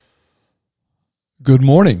Good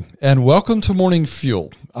morning and welcome to Morning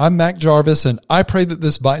Fuel. I'm Mac Jarvis and I pray that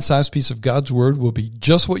this bite-sized piece of God's Word will be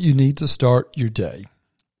just what you need to start your day.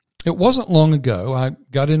 It wasn't long ago I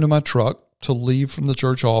got into my truck to leave from the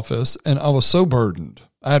church office and I was so burdened.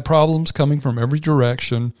 I had problems coming from every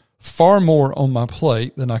direction, far more on my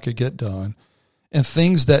plate than I could get done, and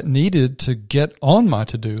things that needed to get on my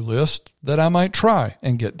to-do list that I might try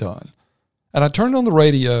and get done. And I turned on the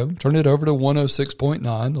radio, turned it over to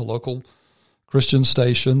 106.9, the local Christian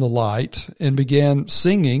station, The Light, and began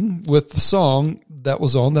singing with the song that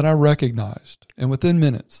was on that I recognized. And within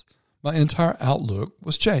minutes, my entire outlook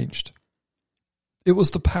was changed. It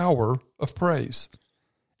was the power of praise.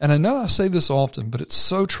 And I know I say this often, but it's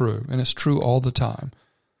so true, and it's true all the time,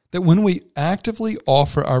 that when we actively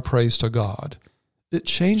offer our praise to God, it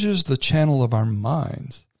changes the channel of our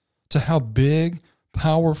minds to how big,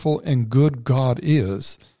 powerful, and good God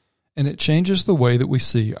is, and it changes the way that we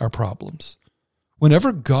see our problems.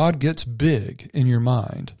 Whenever God gets big in your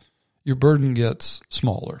mind, your burden gets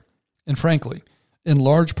smaller. And frankly, in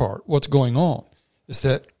large part, what's going on is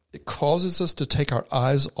that it causes us to take our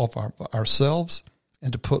eyes off ourselves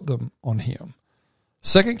and to put them on Him.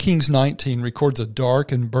 2 Kings 19 records a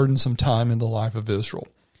dark and burdensome time in the life of Israel.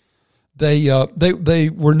 They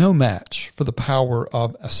were no match for the power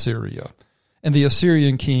of Assyria, and the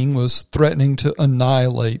Assyrian king was threatening to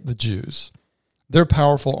annihilate the Jews. Their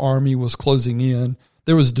powerful army was closing in.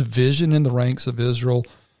 There was division in the ranks of Israel,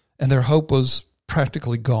 and their hope was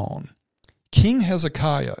practically gone. King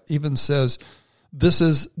Hezekiah even says, "This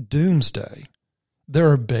is doomsday.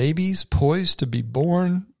 There are babies poised to be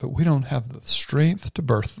born, but we don't have the strength to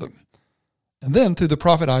birth them." And then through the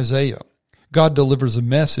prophet Isaiah, God delivers a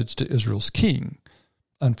message to Israel's king.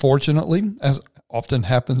 Unfortunately, as often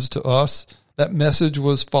happens to us, that message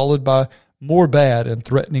was followed by more bad and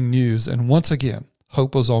threatening news, and once again,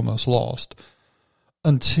 hope was almost lost.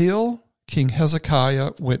 Until King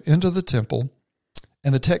Hezekiah went into the temple,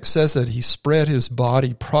 and the text says that he spread his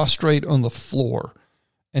body prostrate on the floor,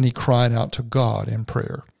 and he cried out to God in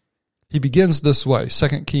prayer. He begins this way,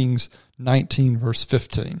 2 Kings 19, verse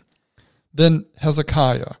 15. Then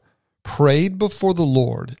Hezekiah prayed before the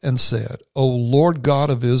Lord and said, "O Lord God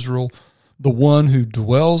of Israel, the one who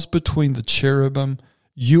dwells between the cherubim,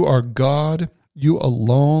 you are God, you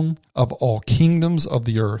alone of all kingdoms of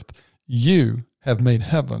the earth. You have made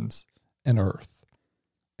heavens and earth."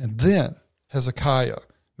 And then Hezekiah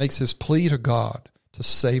makes his plea to God to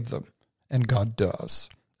save them, and God does.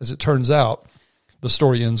 As it turns out, the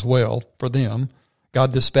story ends well for them.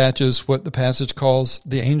 God dispatches what the passage calls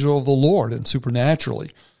the angel of the Lord, and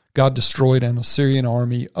supernaturally, God destroyed an Assyrian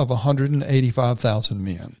army of 185,000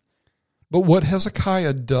 men. But what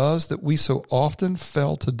Hezekiah does that we so often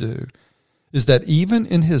fail to do is that even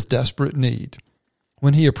in his desperate need,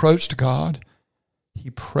 when he approached God, he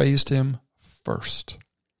praised Him first.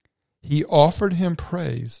 He offered Him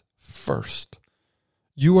praise first.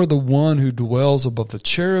 You are the one who dwells above the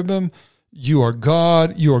cherubim. You are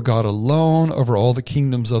God alone over all the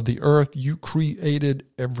kingdoms of the earth. You created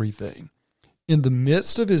everything. In the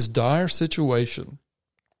midst of his dire situation,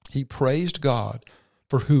 he praised God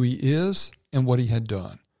for who He is and what He had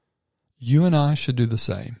done. You and I should do the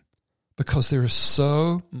same because there is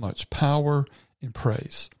so much power in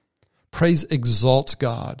praise. Praise exalts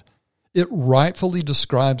God. It rightfully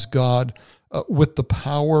describes God with the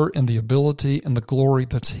power and the ability and the glory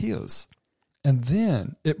that's His. And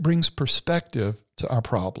then it brings perspective to our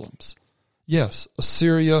problems. Yes,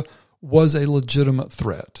 Assyria was a legitimate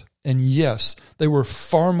threat. And yes, they were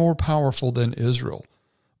far more powerful than Israel.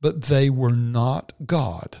 But they were not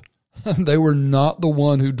God. They were not the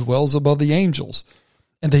one who dwells above the angels.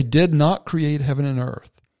 And they did not create heaven and earth.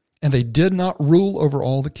 And they did not rule over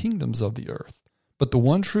all the kingdoms of the earth. But the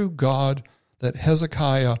one true God that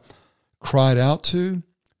Hezekiah cried out to,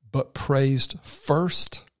 but praised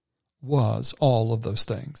first, was all of those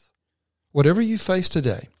things. Whatever you face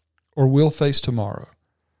today, or will face tomorrow,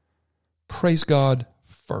 praise God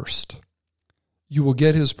first. You will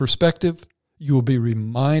get His perspective. You will be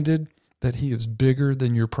reminded that He is bigger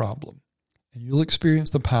than your problem. And you'll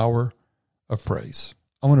experience the power of praise.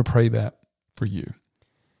 I want to pray that for you.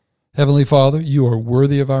 Heavenly Father, You are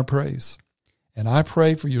worthy of our praise. And I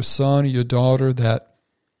pray for your son or your daughter that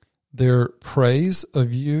their praise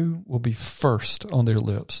of You will be first on their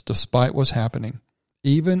lips, despite what's happening,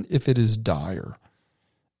 even if it is dire.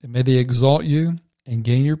 And may they exalt You and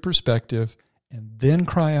gain Your perspective and then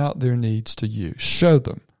cry out their needs to You. Show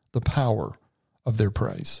them the power of their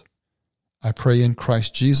praise. I pray in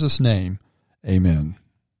Christ Jesus' name, amen.